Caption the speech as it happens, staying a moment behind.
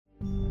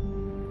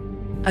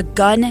a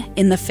gun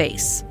in the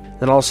face.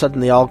 Then all of a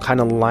sudden, they all kind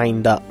of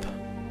lined up.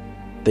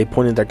 They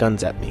pointed their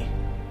guns at me.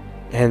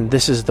 And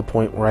this is the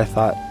point where I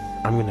thought,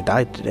 I'm going to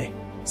die today.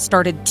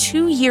 Started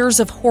 2 years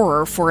of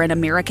horror for an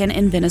American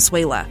in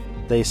Venezuela.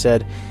 They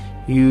said,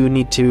 you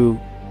need to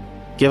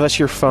give us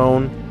your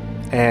phone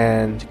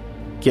and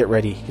get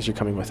ready because you're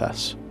coming with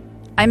us.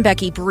 I'm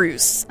Becky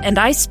Bruce, and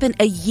I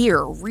spent a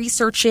year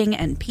researching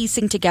and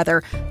piecing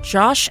together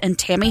Josh and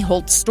Tammy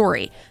Holt's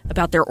story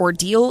about their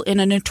ordeal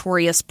in a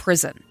notorious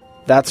prison.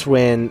 That's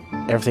when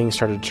everything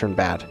started to turn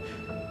bad.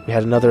 We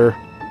had another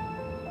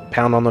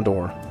pound on the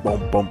door.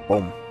 Boom, boom,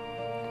 boom.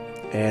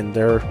 And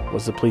there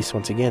was the police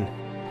once again.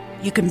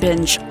 You can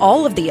binge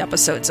all of the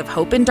episodes of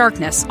Hope in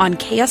Darkness on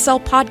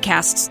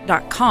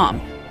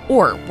KSLpodcasts.com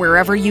or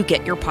wherever you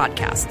get your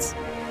podcasts.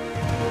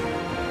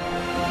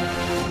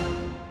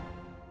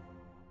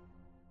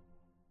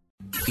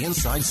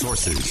 Inside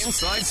Sources.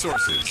 Inside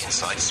Sources.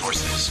 Inside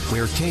Sources.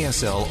 Where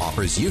KSL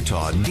offers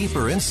Utah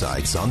deeper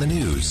insights on the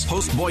news.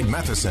 Host Boyd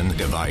Matheson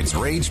divides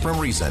rage from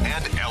reason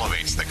and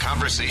elevates the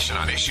conversation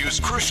on issues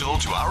crucial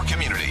to our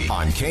community.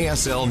 On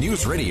KSL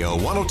News Radio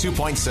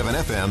 102.7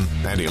 FM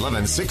and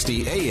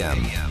 1160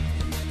 AM.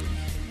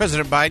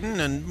 President Biden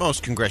and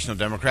most congressional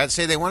Democrats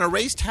say they want to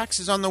raise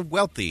taxes on the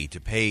wealthy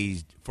to pay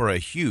for a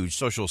huge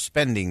social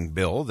spending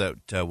bill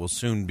that will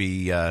soon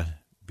be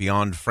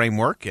beyond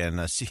framework and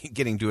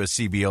getting to a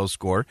CBO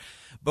score.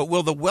 But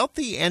will the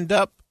wealthy end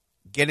up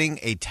getting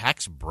a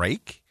tax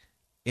break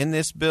in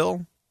this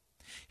bill?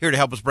 Here to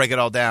help us break it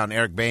all down,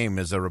 Eric Boehm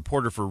is a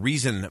reporter for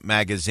Reason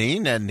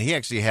magazine, and he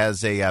actually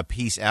has a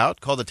piece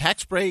out called "The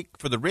Tax Break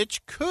for the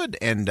Rich Could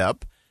End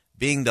Up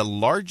Being the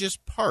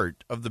Largest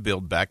Part of the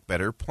Build Back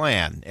Better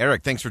plan."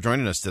 Eric, thanks for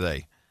joining us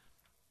today.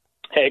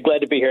 Hey, glad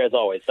to be here as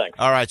always. Thanks.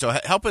 All right, so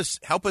help us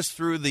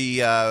through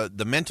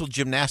the mental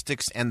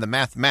gymnastics and the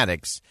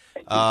mathematics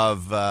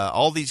of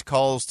all these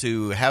calls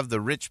to have the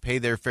rich pay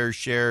their fair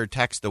share,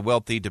 tax the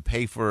wealthy to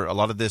pay for a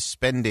lot of this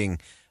spending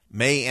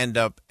may end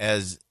up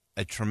as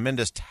a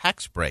tremendous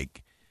tax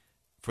break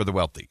for the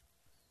wealthy.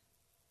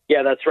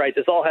 Yeah, that's right.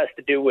 This all has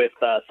to do with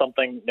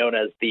something known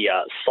as the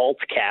SALT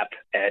cap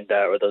and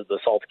or the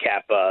SALT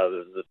cap,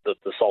 the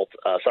SALT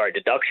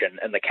deduction,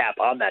 and the cap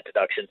on that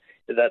deduction.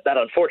 That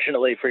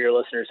unfortunately for your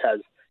listeners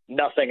has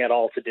nothing at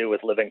all to do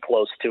with living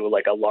close to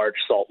like a large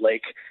salt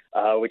lake,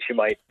 which you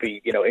might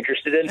be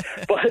interested in.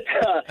 But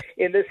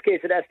in this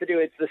case, it has to do.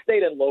 It's the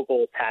state and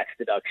local tax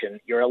deduction.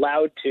 You're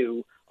allowed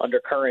to,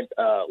 under current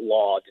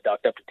law,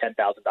 deduct up to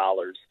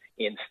 $10,000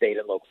 in state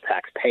and local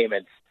tax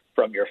payments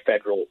from your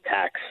federal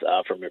tax,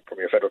 from your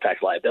federal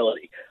tax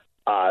liability.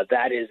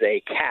 That is a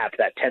cap.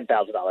 That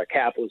 $10,000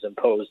 cap was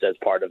imposed as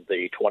part of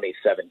the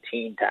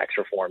 2017 tax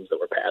reforms that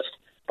were passed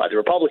by the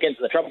Republicans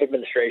in the Trump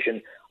administration,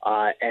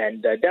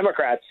 and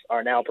Democrats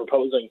are now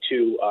proposing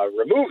to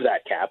remove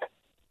that cap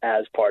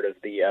as part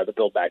of the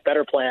Build Back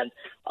Better plan.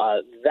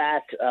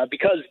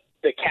 Because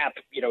the cap,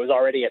 is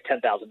already at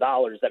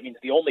 $10,000, that means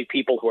the only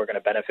people who are going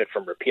to benefit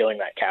from repealing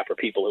that cap are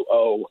people who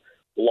owe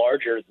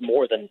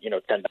more than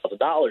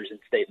 $10,000 in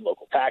state and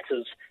local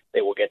taxes.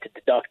 They will get to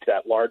deduct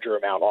that larger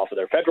amount off of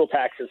their federal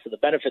taxes. So the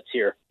benefits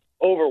here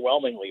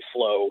overwhelmingly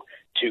flow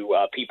to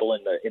people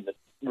in the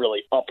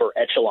really upper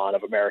echelon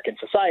of American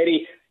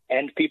society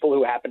and people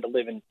who happen to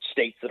live in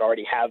states that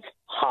already have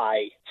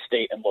high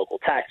state and local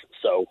taxes.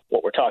 So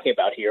what we're talking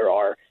about here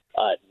are,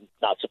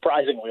 not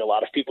surprisingly, a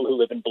lot of people who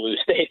live in blue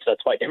states.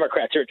 That's why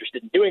Democrats are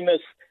interested in doing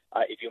this.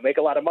 If you make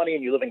a lot of money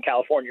and you live in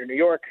California or New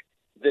York,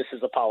 this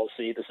is a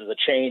policy. This is a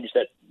change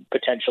that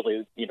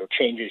potentially,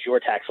 changes your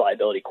tax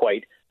liability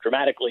quite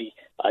dramatically.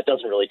 It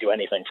doesn't really do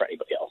anything for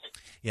anybody else.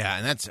 Yeah,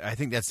 and I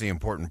think that's the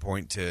important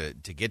point to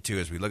get to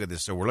as we look at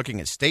this. So we're looking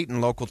at state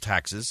and local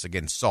taxes,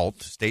 again,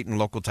 SALT, state and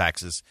local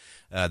taxes,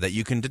 that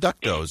you can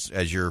deduct those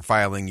as you're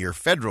filing your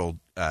federal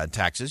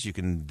taxes. You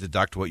can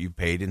deduct what you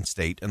paid in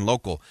state and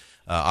local.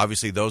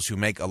 Obviously, those who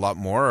make a lot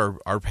more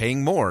are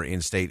paying more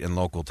in state and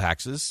local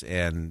taxes,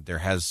 and there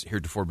has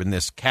heretofore been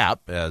this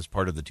cap as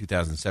part of the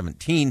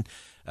 2017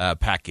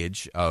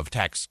 package of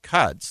tax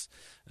cuts.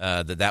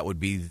 That would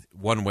be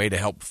one way to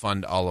help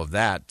fund all of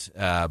that.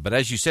 But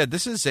as you said,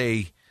 this is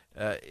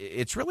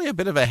it's really a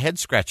bit of a head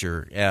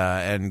scratcher.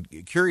 And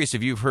curious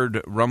if you've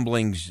heard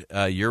rumblings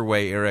your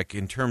way, Eric,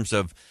 in terms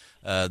of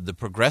the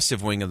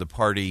progressive wing of the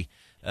party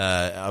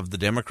of the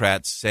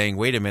Democrats saying,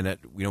 "Wait a minute,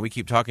 we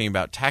keep talking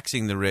about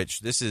taxing the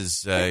rich. This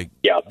is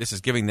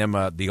giving them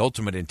the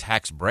ultimate in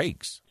tax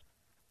breaks."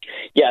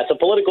 Yeah, it's a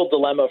political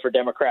dilemma for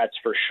Democrats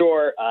for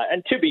sure.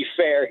 And to be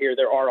fair here,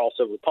 there are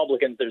also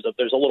Republicans. There's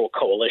a little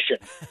coalition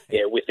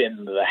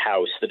within the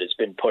House that has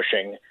been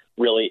pushing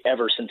really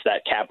ever since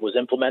that cap was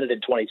implemented in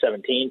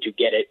 2017 to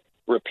get it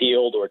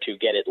repealed or to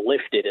get it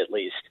lifted at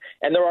least.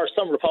 And there are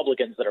some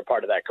Republicans that are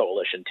part of that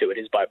coalition too. It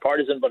is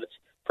bipartisan, but it's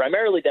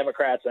primarily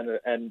Democrats.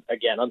 And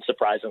again,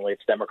 unsurprisingly,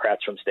 it's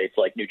Democrats from states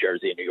like New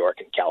Jersey and New York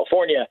and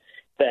California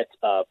that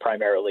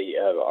primarily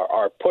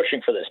are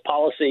pushing for this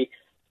policy.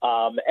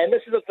 And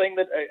this is a thing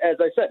that, as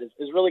I said,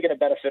 is really going to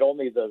benefit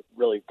only the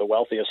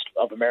wealthiest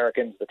of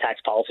Americans. The Tax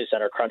Policy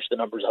Center crunched the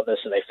numbers on this,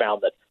 and they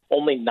found that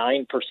only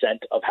 9%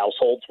 of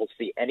households will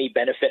see any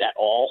benefit at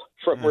all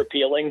from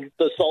repealing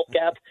the SALT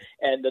cap,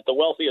 and that the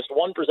wealthiest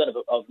 1%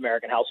 of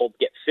American households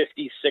get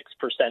 56%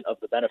 of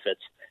the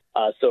benefits.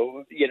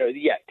 So,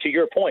 to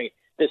your point,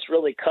 this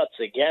really cuts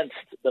against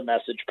the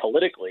message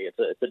politically.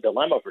 It's a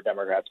dilemma for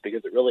Democrats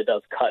because it really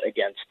does cut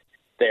against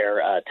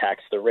their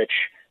tax the rich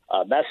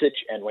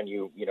message. And when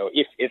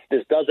if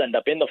this does end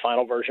up in the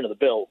final version of the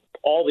bill,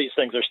 all these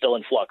things are still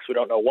in flux. We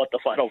don't know what the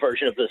final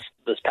version of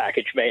this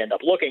package may end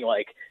up looking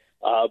like,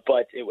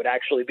 but it would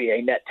actually be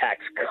a net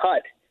tax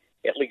cut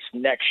at least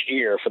next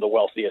year for the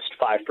wealthiest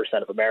 5%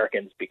 of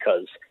Americans,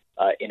 because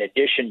in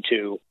addition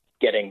to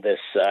getting this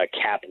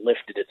cap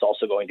lifted, it's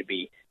also going to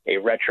be a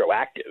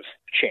retroactive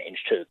change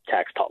to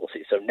tax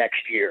policy. So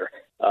next year,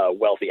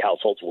 wealthy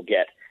households will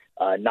get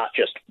not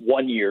just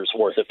 1 year's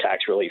worth of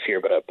tax relief here,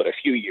 but a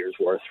few years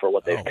worth for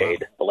what they've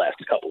paid the last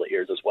couple of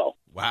years as well.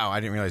 Wow, I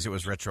didn't realize it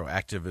was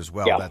retroactive as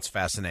well. Yeah. That's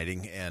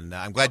fascinating, and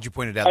I'm glad you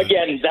pointed out.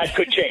 Again, that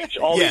could change.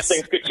 All Yes. these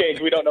things could change.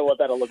 We don't know what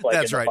that'll look like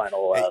That's in right. the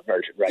final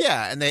version. Right?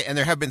 Yeah, and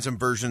there have been some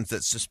versions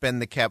that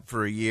suspend the cap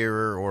for a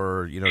year,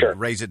 or Sure.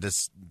 raise it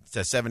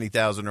to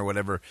 70,000 or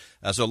whatever.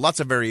 So lots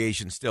of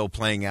variation still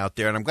playing out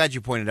there. And I'm glad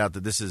you pointed out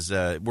that this is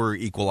we're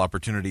equal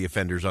opportunity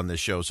offenders on this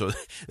show. So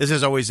this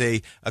is always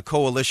a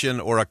coalition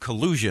or a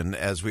collusion,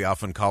 as we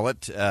often call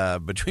it,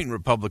 between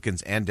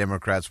Republicans and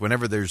Democrats.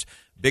 Whenever there's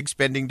big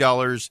spending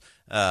dollars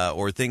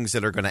or things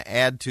that are going to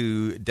add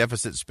to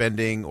deficit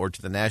spending or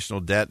to the national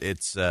debt,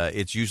 it's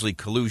usually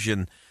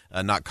collusion,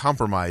 not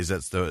compromise.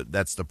 That's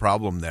the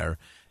problem there.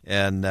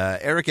 And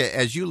Erica,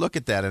 as you look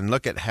at that and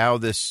look at how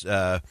this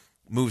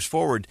moves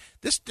forward,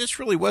 this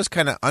really was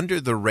kind of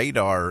under the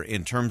radar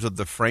in terms of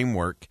the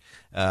framework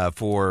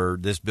for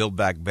this Build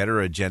Back Better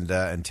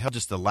agenda until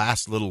just the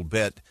last little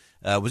bit.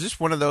 Was this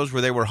one of those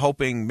where they were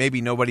hoping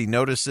maybe nobody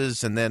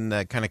notices and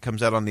then kind of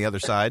comes out on the other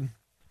side?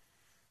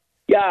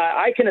 Yeah,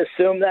 I can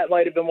assume that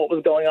might have been what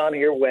was going on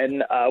here when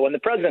the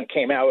president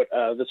came out.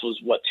 This was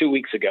 2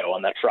 weeks ago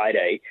on that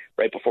Friday,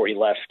 right before he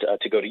left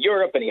to go to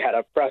Europe, and he had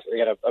a press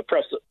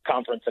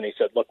conference, and he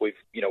said, "Look, we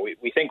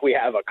think we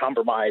have a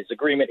compromise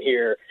agreement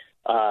here,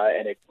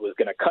 and it was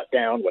going to cut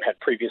down what had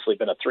previously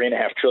been a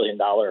 $3.5 trillion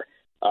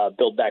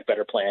Build Back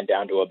Better plan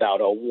down to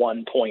about a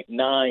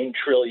 $1.9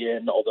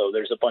 trillion. Although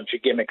there's a bunch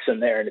of gimmicks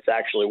in there, and it's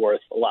actually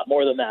worth a lot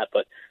more than that.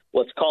 But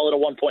let's call it a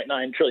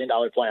 $1.9 trillion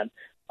plan."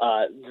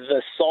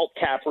 The SALT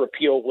cap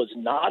repeal was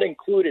not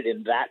included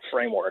in that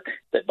framework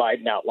that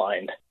Biden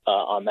outlined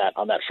on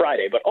that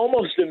Friday. But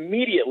almost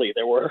immediately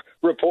there were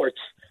reports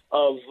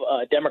of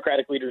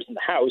Democratic leaders in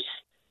the House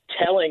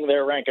telling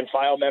their rank and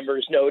file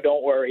members, "No,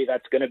 don't worry,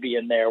 that's going to be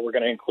in there. We're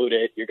going to include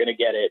it. You're going to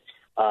get it."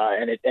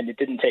 And it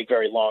didn't take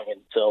very long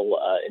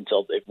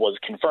until it was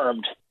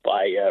confirmed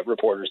by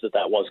reporters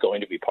that was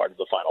going to be part of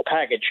the final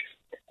package,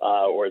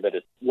 or that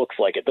it looks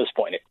like at this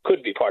point it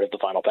could be part of the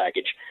final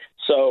package.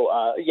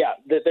 So,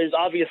 there's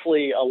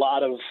obviously a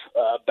lot of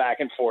back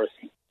and forth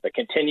that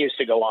continues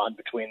to go on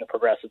between the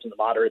progressives and the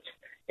moderates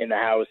in the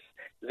House.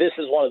 This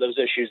is one of those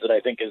issues that I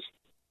think is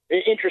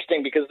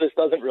interesting because this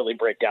doesn't really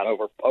break down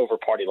over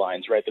party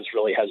lines, right? This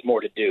really has more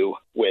to do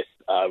with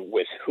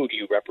who do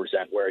you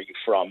represent, where are you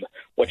from,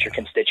 what's your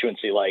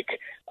constituency like.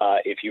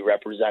 If you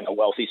represent a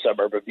wealthy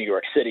suburb of New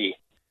York City,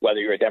 whether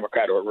you're a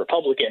Democrat or a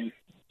Republican,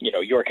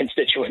 your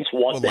constituents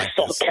want this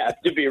SALT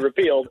cap to be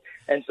repealed,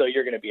 and so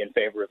you're going to be in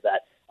favor of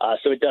that.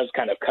 So it does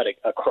kind of cut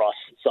across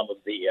some of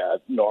the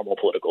normal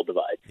political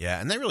divide.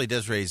 Yeah, and that really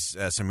does raise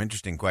some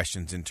interesting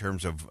questions in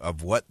terms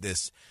of what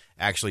this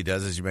actually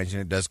does. As you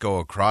mentioned, it does go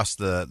across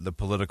the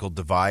political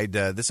divide.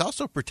 This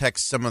also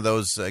protects some of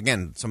those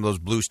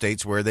blue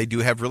states where they do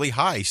have really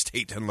high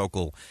state and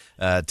local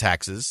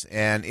taxes.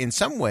 And in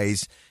some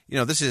ways,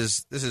 this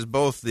is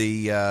both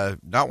the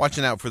not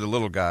watching out for the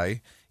little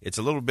guy. It's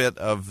a little bit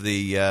of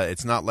the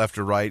it's not left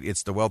or right.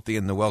 It's the wealthy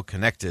and the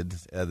well-connected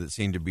that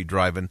seem to be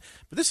driving.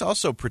 But this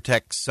also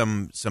protects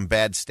some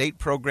bad state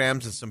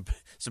programs and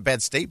some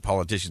bad state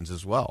politicians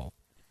as well.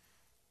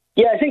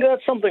 Yeah, I think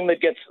that's something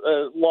that gets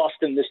lost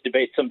in this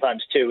debate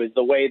sometimes, too, is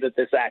the way that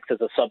this acts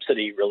as a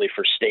subsidy really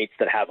for states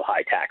that have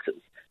high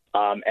taxes.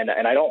 And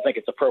I don't think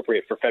it's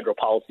appropriate for federal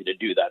policy to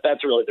do that.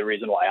 That's really the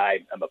reason why I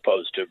am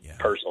opposed to,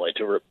 personally,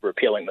 to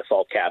repealing the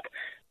SALT cap.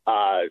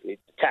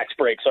 Tax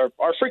breaks are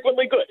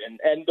frequently good,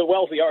 and the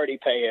wealthy already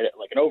pay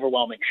like an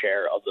overwhelming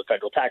share of the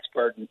federal tax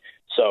burden.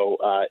 So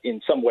in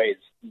some ways,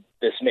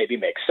 this maybe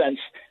makes sense.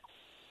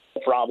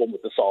 The problem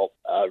with the SALT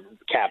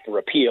cap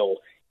repeal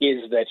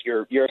is that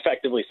you're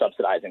effectively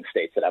subsidizing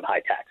states that have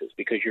high taxes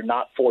because you're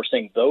not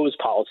forcing those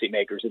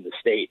policymakers in the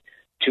state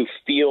to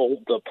feel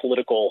the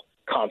political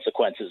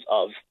consequences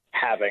of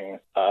having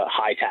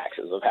high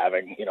taxes, of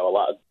having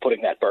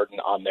putting that burden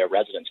on their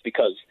residents,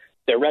 because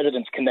their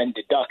residents can then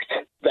deduct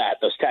that.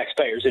 Those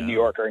taxpayers in New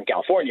York or in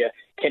California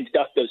can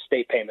deduct those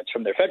state payments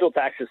from their federal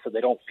taxes, so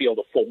they don't feel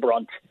the full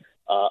brunt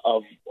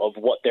of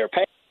what they're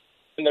paying.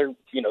 and they're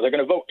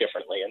going to vote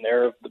differently, and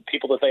the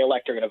people that they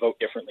elect are going to vote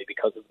differently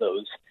because of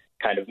those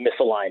kind of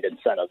misaligned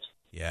incentives.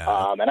 Yeah.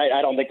 And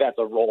I don't think that's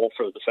a role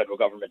for the federal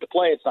government to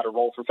play. It's not a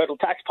role for federal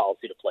tax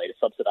policy to play, to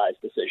subsidize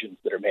decisions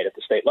that are made at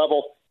the state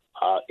level.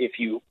 If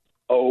you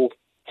owe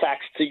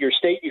tax to your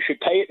state, you should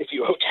pay it. If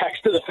you owe tax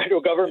to the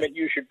federal government,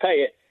 you should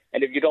pay it.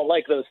 And if you don't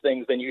like those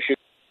things, then you should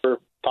for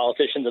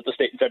politicians at the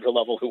state and federal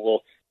level who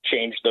will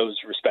change those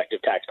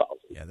respective tax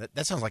policies. Yeah,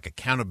 that sounds like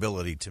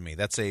accountability to me.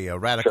 That's a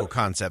radical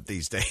concept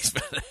these days.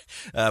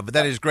 But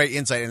that is great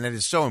insight, and that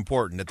is so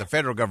important that the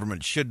federal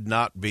government should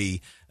not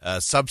be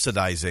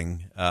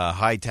subsidizing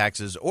high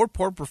taxes or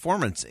poor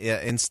performance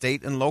in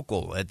state and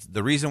local.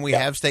 The reason we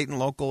have state and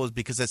local is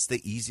because that's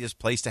the easiest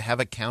place to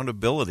have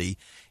accountability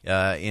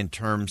in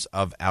terms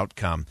of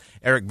outcome.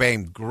 Eric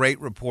Boehm,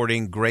 great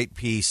reporting, great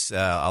piece,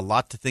 a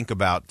lot to think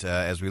about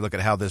as we look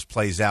at how this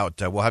plays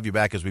out. We'll have you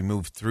back as we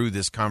move through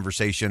this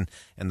conversation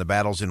and the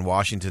battles in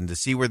Washington to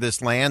see where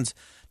this lands.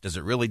 Does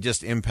it really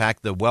just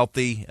impact the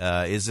wealthy?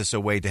 Is this a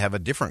way to have a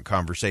different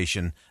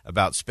conversation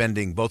about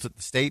spending both at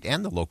the state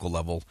and the local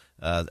level?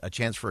 A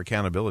chance for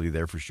accountability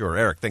there for sure.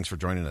 Eric, thanks for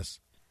joining us.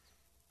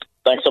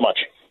 Thanks so much.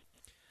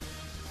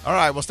 All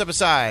right, we'll step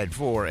aside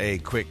for a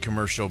quick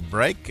commercial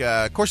break.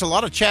 Of course, a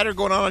lot of chatter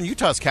going on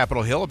Utah's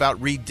Capitol Hill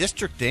about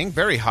redistricting.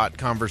 Very hot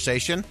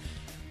conversation.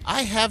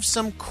 I have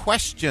some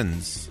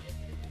questions.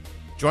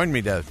 Join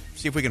me to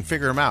see if we can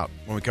figure them out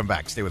when we come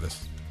back. Stay with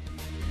us.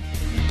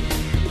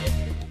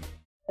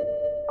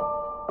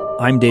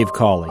 I'm Dave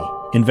Cawley,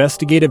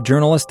 investigative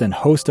journalist and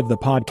host of the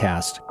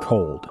podcast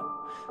Cold.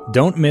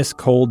 Don't miss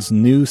Cold's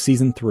new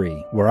Season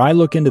 3, where I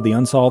look into the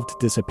unsolved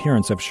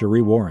disappearance of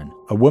Cherie Warren,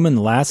 a woman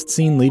last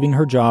seen leaving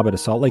her job at a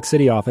Salt Lake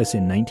City office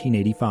in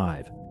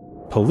 1985.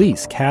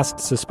 Police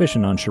cast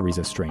suspicion on Cherie's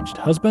estranged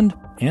husband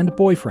and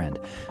boyfriend,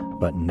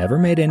 but never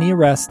made any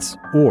arrests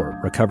or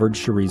recovered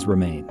Cherie's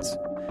remains.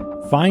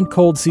 Find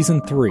Cold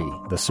Season 3,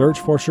 The Search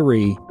for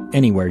Cherie,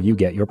 anywhere you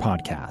get your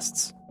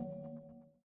podcasts.